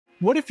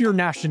What if your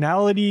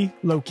nationality,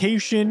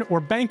 location, or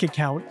bank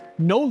account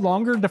no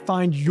longer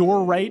defined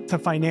your right to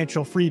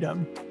financial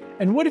freedom?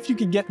 And what if you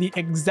could get the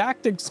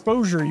exact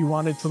exposure you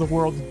wanted to the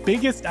world's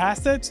biggest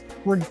assets,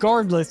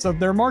 regardless of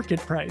their market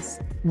price?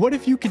 What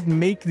if you could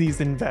make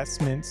these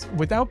investments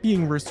without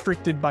being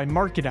restricted by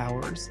market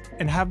hours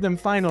and have them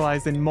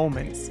finalized in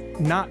moments,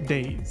 not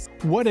days?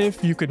 What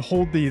if you could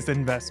hold these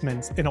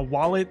investments in a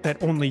wallet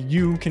that only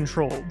you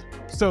controlled?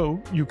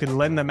 So you could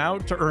lend them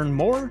out to earn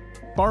more,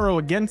 borrow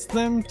against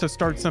them to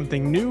start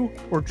something new,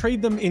 or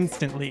trade them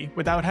instantly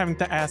without having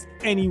to ask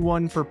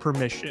anyone for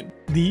permission.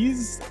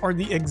 These are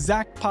the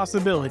exact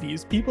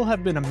possibilities people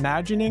have been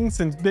imagining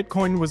since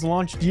Bitcoin was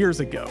launched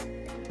years ago.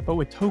 But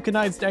with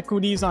tokenized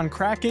equities on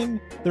Kraken,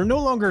 they're no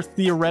longer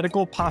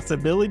theoretical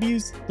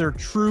possibilities, they're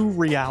true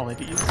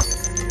realities.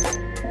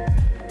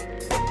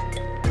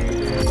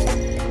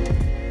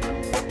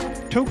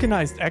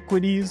 Tokenized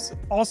equities,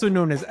 also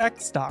known as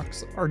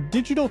xStocks, are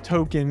digital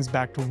tokens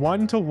backed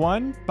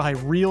one-to-one by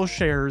real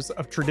shares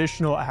of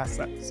traditional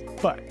assets.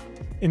 But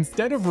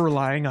instead of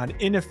relying on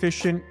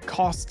inefficient,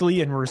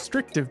 costly, and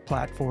restrictive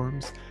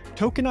platforms,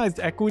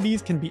 tokenized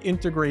equities can be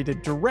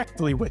integrated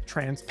directly with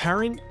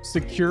transparent,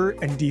 secure,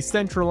 and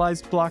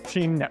decentralized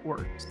blockchain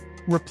networks,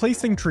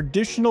 replacing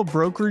traditional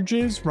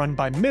brokerages run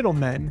by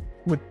middlemen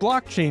with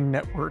blockchain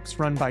networks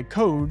run by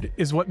code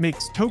is what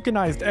makes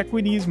tokenized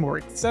equities more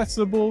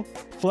accessible,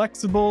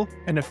 flexible,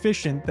 and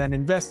efficient than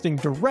investing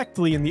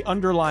directly in the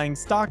underlying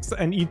stocks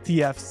and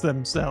ETFs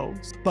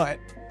themselves. But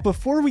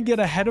before we get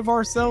ahead of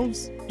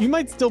ourselves, you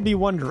might still be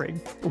wondering,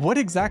 what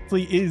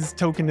exactly is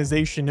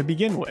tokenization to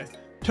begin with?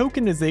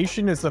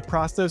 Tokenization is the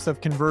process of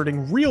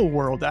converting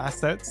real-world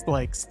assets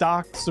like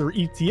stocks or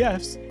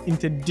ETFs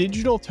into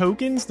digital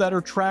tokens that are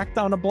tracked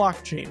on a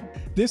blockchain.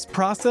 This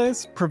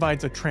process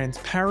provides a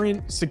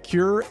transparent,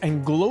 secure,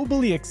 and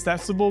globally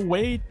accessible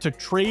way to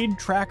trade,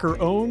 track,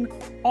 or own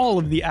all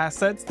of the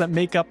assets that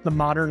make up the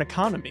modern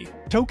economy.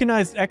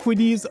 Tokenized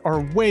equities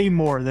are way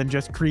more than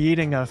just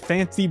creating a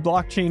fancy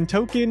blockchain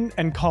token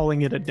and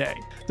calling it a day.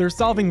 They're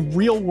solving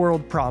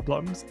real-world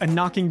problems and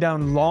knocking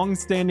down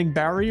long-standing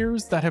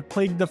barriers that have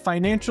plagued the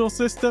financial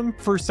system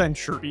for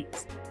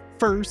centuries.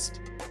 First,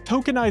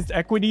 tokenized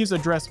equities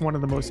address one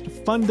of the most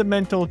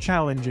fundamental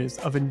challenges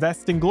of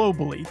investing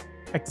globally: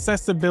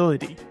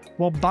 accessibility.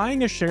 While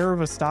buying a share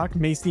of a stock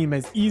may seem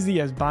as easy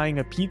as buying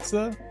a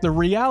pizza, the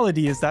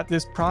reality is that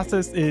this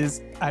process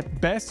is, at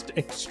best,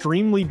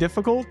 extremely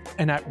difficult,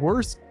 and at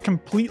worst,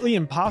 completely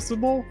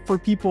impossible for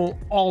people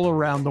all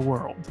around the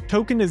world.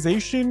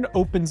 Tokenization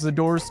opens the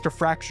doors to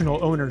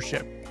fractional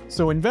ownership,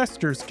 so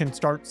investors can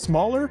start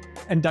smaller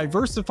and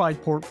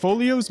diversified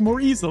portfolios more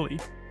easily.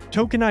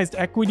 Tokenized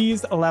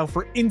equities allow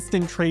for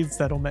instant trade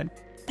settlement,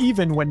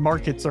 even when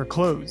markets are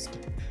closed.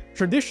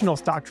 Traditional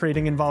stock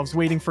trading involves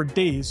waiting for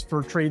days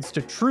for trades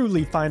to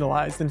truly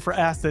finalize and for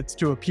assets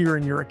to appear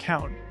in your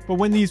account. But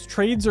when these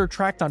trades are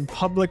tracked on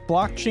public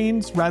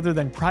blockchains rather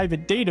than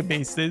private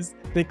databases,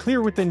 they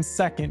clear within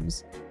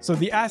seconds, so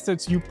the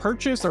assets you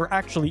purchase are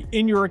actually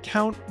in your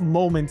account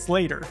moments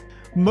later.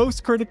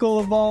 Most critical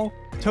of all,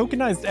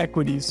 tokenized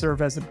equities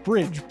serve as a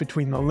bridge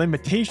between the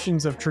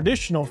limitations of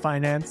traditional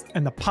finance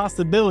and the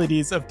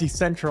possibilities of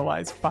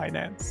decentralized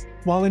finance.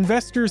 While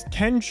investors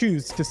can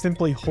choose to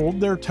simply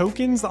hold their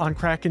tokens on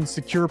Kraken's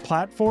secure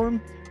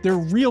platform, their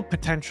real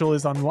potential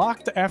is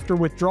unlocked after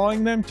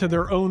withdrawing them to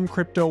their own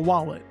crypto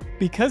wallet.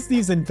 Because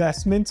these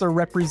investments are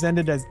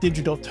represented as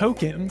digital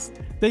tokens,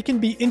 they can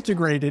be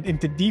integrated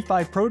into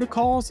DeFi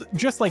protocols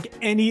just like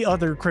any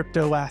other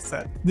crypto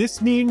asset. This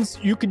means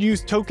you could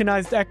use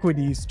tokenized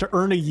equities to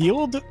earn a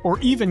yield or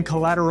even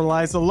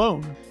collateralize a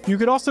loan. You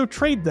could also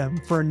trade them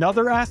for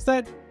another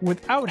asset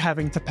without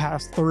having to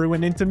pass through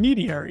an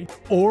intermediary.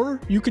 Or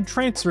you could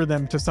transfer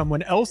them to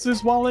someone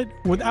else's wallet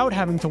without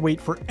having to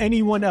wait for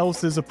anyone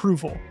else's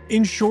approval.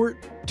 In short,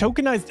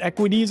 tokenized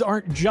equities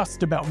aren't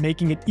just about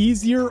making it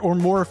easier or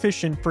more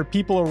efficient for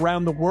people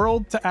around the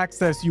world to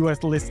access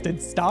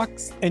US-listed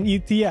stocks and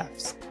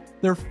ETFs.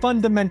 They're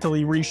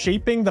fundamentally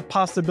reshaping the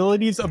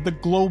possibilities of the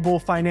global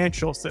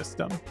financial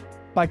system.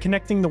 By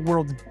connecting the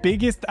world's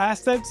biggest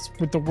assets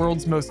with the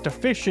world's most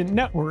efficient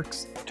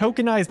networks,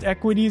 tokenized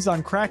equities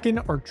on Kraken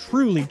are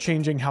truly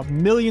changing how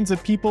millions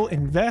of people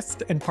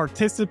invest and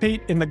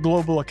participate in the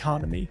global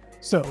economy.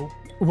 So,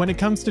 when it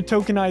comes to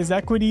tokenized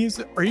equities,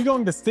 are you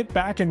going to sit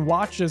back and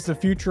watch as the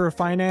future of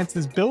finance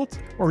is built,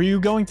 or are you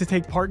going to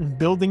take part in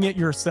building it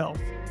yourself?